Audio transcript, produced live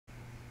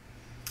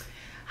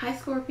Hi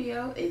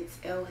Scorpio, it's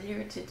Elle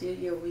here to do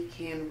your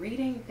weekend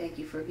reading. Thank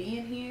you for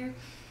being here.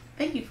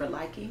 Thank you for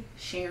liking,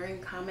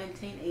 sharing,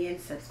 commenting, and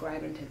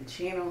subscribing to the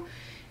channel.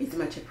 It's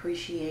much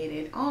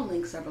appreciated. All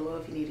links are below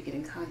if you need to get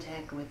in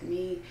contact with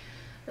me.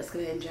 Let's go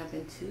ahead and jump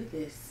into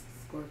this,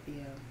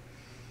 Scorpio.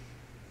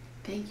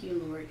 Thank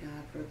you, Lord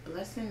God, for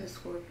blessing the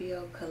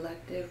Scorpio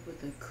collective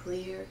with a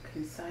clear,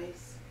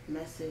 concise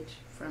message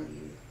from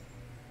you.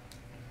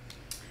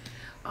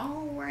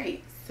 All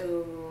right,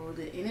 so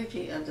the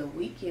energy of the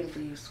weekend for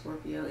you,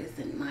 Scorpio, is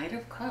the Knight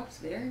of Cups.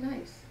 Very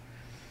nice.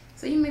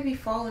 So you may be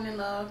falling in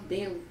love,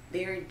 being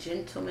very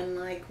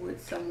gentlemanlike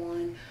with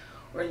someone,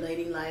 or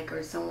ladylike,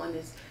 or someone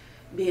is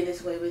being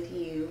this way with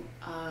you.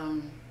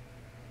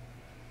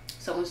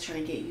 Someone's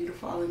trying to get you to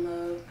fall in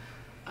love,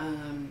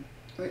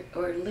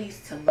 or at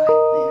least to like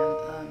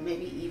them.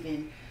 Maybe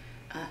even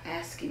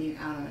asking you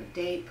out on a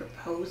date,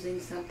 proposing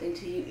something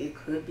to you. It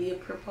could be a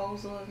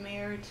proposal of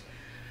marriage.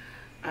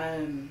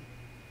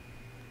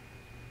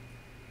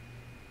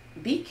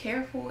 Be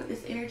careful with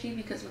this energy,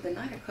 because with the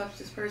Knight of Cups,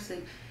 this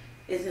person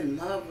is in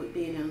love with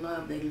being in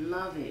love. They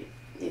love it.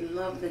 They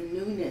love the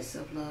newness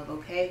of love,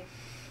 okay?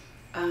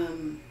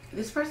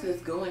 This person is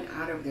going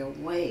out of their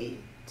way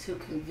to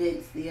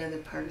convince the other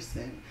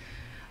person.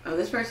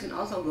 This person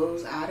also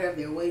goes out of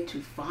their way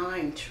to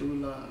find true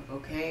love,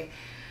 okay?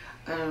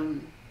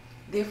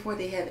 Therefore,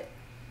 they have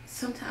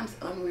sometimes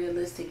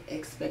unrealistic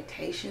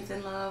expectations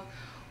in love,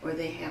 or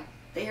they have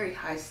very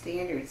high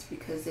standards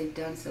because they've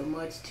done so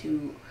much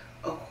to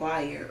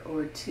acquire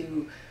or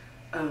to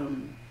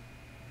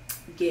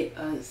get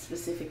a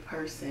specific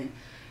person.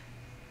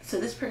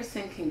 So this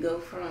person can go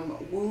from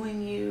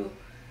wooing you,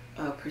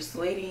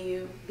 persuading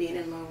you, being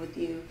in love with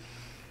you,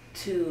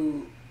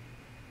 to,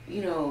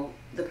 you know,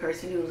 the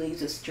person who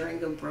leaves a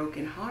string of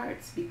broken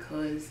hearts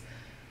because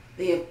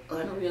they have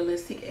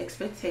unrealistic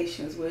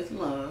expectations with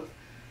love,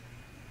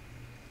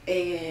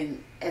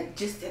 and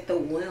just at the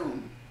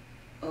whim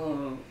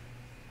of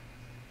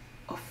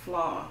a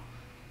flaw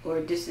or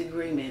a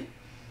disagreement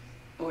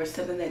or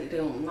something that they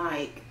don't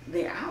like,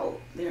 they're out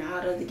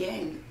of the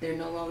game. They're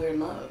no longer in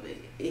love.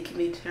 It can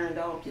be turned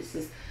off just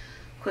as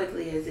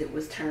quickly as it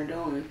was turned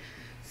on.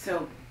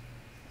 So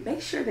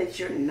make sure that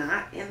you're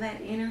not in that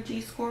energy,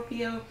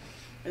 Scorpio,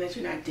 and that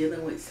you're not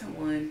dealing with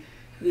someone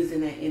who's in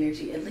that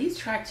energy. At least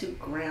try to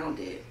ground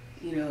it,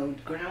 you know,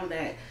 ground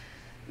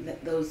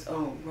those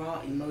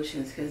raw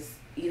emotions, because,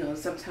 you know,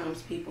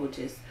 sometimes people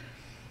just,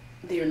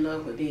 they're in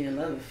love with being in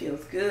love. It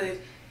feels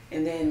good,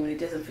 and then when it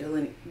doesn't feel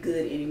any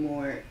good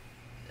anymore,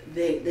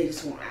 they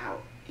just want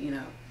out, you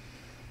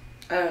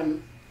know.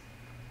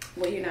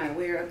 What you're not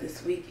aware of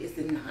this week is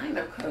the Nine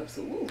of Cups.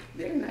 Ooh,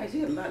 very nice.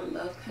 You have a lot of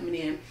love coming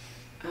in.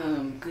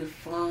 Good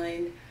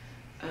fun,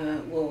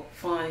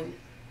 fun,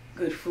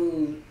 good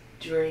food,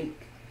 drink,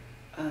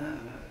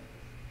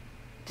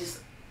 just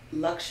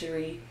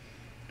luxury,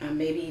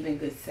 maybe even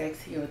good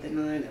sex here with the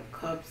Nine of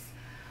Cups.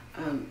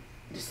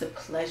 Just a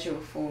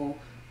pleasurable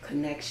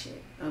connection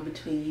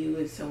between you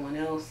and someone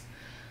else.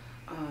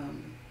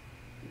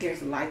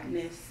 There's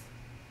likeness.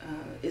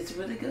 It's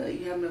really good.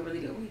 You're having a really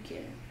good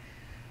weekend.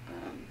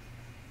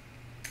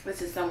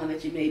 This is someone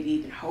that you maybe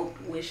even hoped,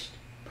 wished,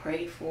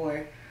 prayed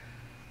for.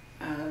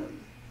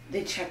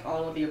 They check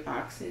all of your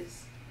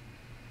boxes.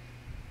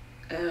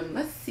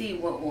 Let's see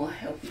what will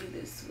help you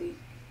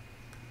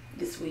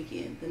this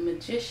weekend. The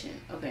Magician.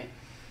 Okay,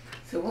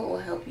 so what will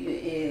help you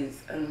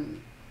is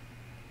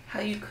how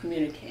you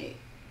communicate.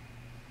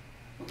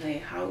 Okay,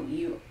 how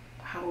you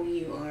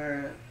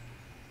are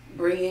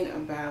bringing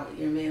about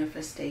your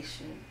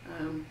manifestation.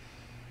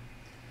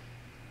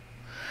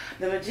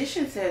 The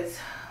Magician says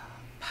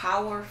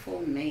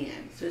powerful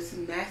man, so it's a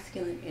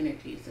masculine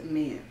energy. It's a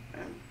man.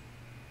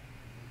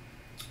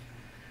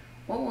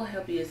 What will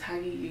help you is how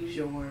you use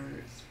your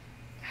words,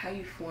 how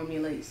you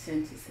formulate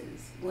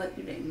sentences. What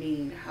do they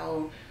mean?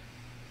 How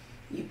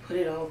you put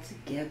it all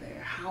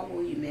together. How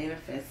will you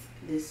manifest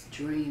this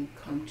dream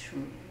come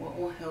true? What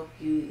will help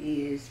you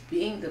is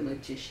being the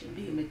magician,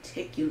 being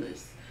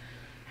meticulous,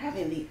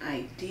 having the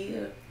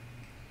idea,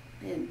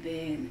 and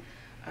then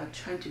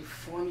trying to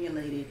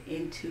formulate it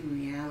into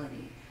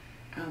reality.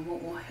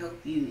 What will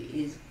help you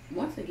is,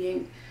 once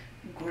again,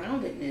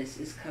 groundedness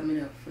is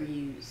coming up for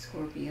you,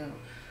 Scorpio.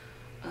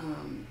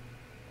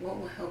 What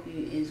will help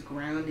you is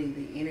grounding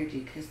the energy,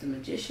 because the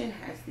Magician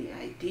has the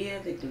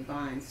idea, the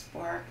divine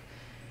spark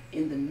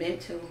in the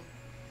mental,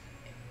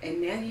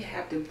 and now you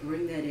have to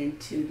bring that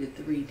into the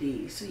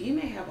 3D. So you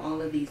may have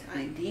all of these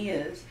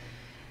ideas,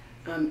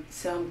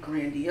 some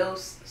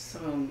grandiose,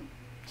 some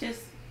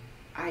just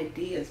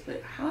ideas,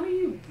 but how do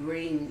you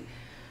bring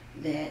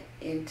that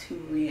into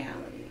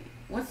reality?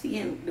 Once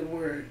again, the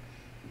word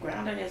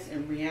groundedness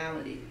and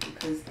reality,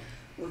 because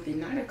with the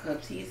Knight of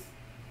Cups, he's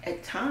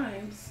at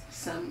times,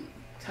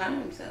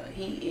 sometimes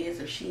he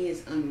is or she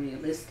is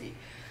unrealistic.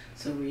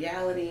 So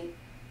reality,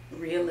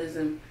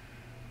 realism,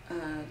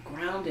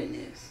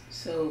 groundedness.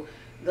 So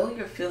though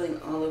you're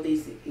feeling all of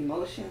these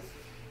emotions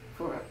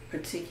for a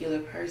particular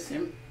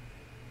person,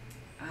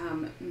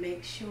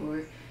 make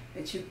sure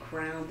that you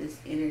ground this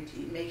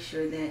energy. Make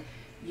sure that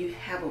you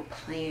have a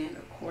plan,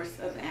 a course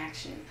of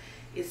action.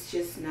 It's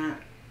just not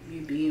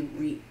you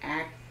being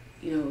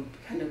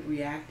kind of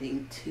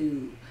reacting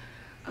to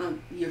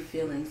your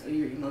feelings or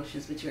your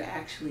emotions, but you're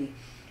actually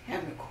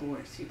having a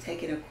course. You're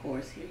taking a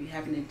course here. You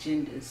have an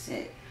agenda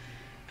set.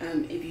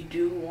 If you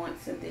do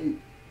want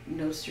something,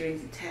 no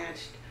strings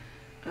attached,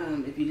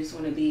 if you just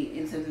want to be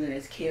in something that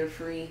is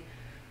carefree,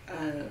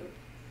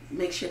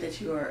 make sure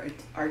that you are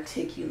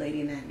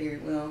articulating that very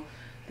well.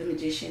 The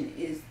magician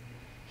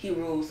he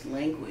rules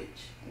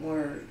language,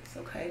 words,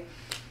 okay?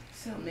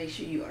 So make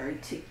sure you are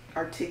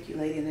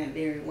articulating that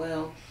very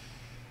well.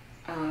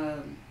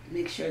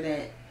 Make sure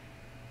that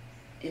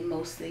in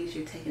most things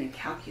you're taking a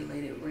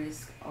calculated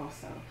risk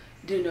also.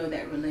 Do know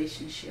that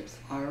relationships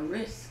are a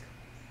risk.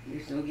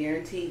 There's no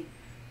guarantee.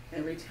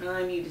 Every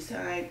time you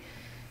decide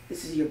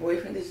this is your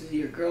boyfriend, this is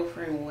your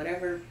girlfriend, or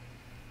whatever,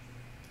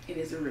 it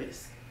is a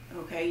risk.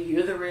 Okay?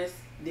 You're the risk,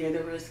 they're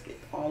the risk.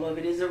 All of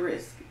it is a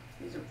risk.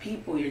 These are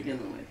people you're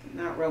dealing with,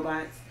 not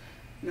robots,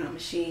 not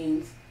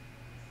machines.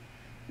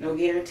 No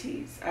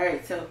guarantees.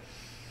 Alright, so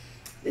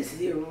this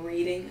is your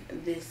reading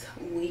this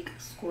week,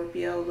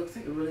 Scorpio. Looks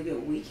like a really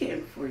good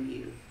weekend for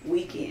you.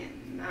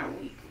 Weekend, not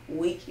week.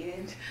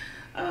 Weekend.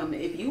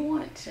 If you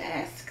want to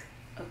ask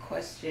a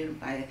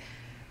question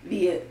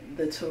via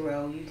the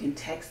tarot, you can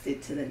text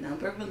it to the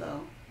number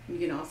below. You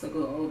can also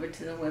go over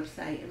to the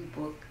website and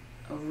book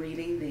a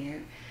reading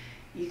there.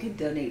 You can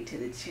donate to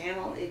the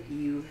channel if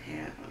you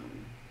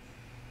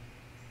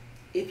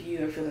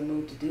are feeling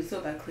moved to do so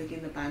by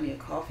clicking the Buy Me a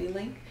Coffee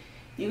link.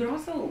 You can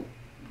also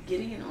get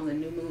in on the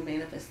new moon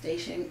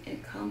manifestation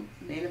and come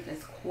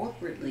manifest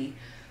corporately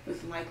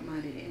with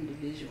like-minded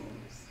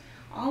individuals.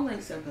 All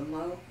links are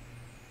below.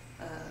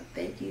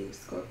 Thank you,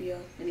 Scorpio.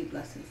 Many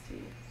blessings to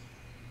you.